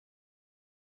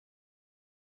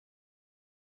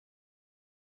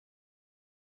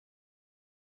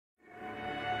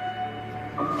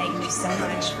Thank you so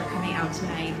much for coming out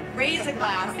tonight. Raise a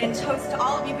glass and toast to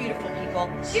all of you beautiful people.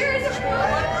 Cheers,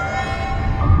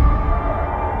 everyone!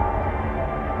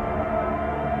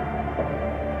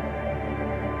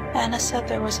 Anna said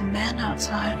there was a man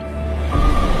outside.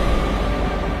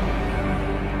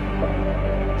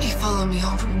 He followed me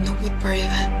home from the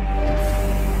Woodbraven.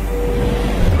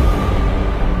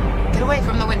 Get away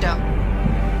from the window.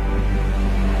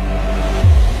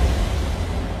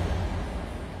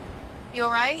 You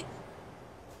all right?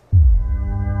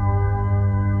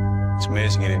 It's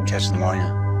amazing you didn't catch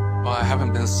pneumonia. Well, I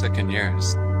haven't been sick in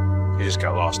years. You just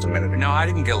got lost a minute ago. No, I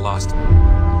didn't get lost.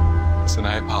 Listen,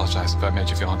 I apologize if I made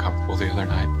you feel uncomfortable the other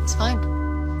night. It's fine.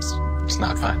 It's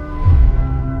not fine.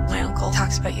 My uncle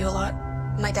talks about you a lot.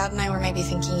 My dad and I were maybe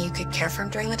thinking you could care for him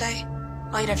during the day.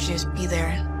 All you'd have to do is be there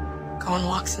and go on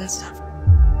walks and stuff.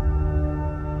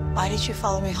 Why did you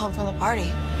follow me home from the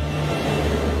party?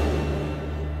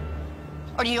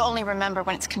 Or do you only remember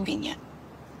when it's convenient?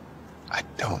 I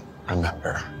don't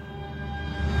remember.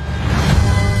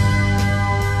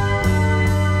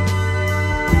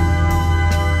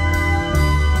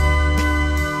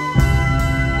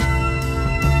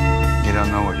 You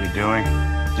don't know what you're doing.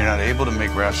 You're not able to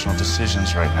make rational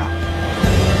decisions right now.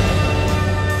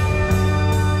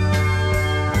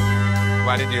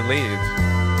 Why did you leave?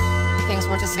 Things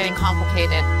were just getting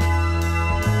complicated.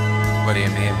 What do you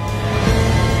mean?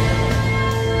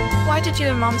 Why did you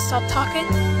and Mom stop talking?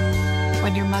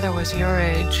 When your mother was your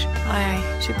age,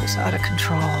 she was out of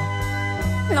control.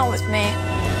 Not with me.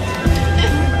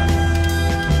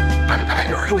 I'm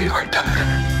having a really hard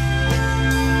time.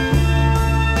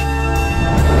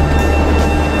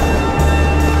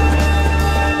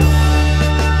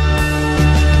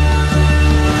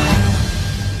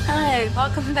 Hi,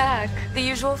 welcome back. The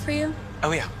usual for you?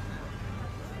 Oh, yeah.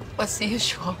 What's the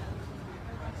usual?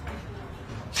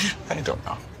 I don't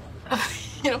know.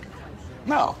 You know,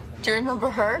 No. do you remember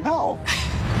her? No.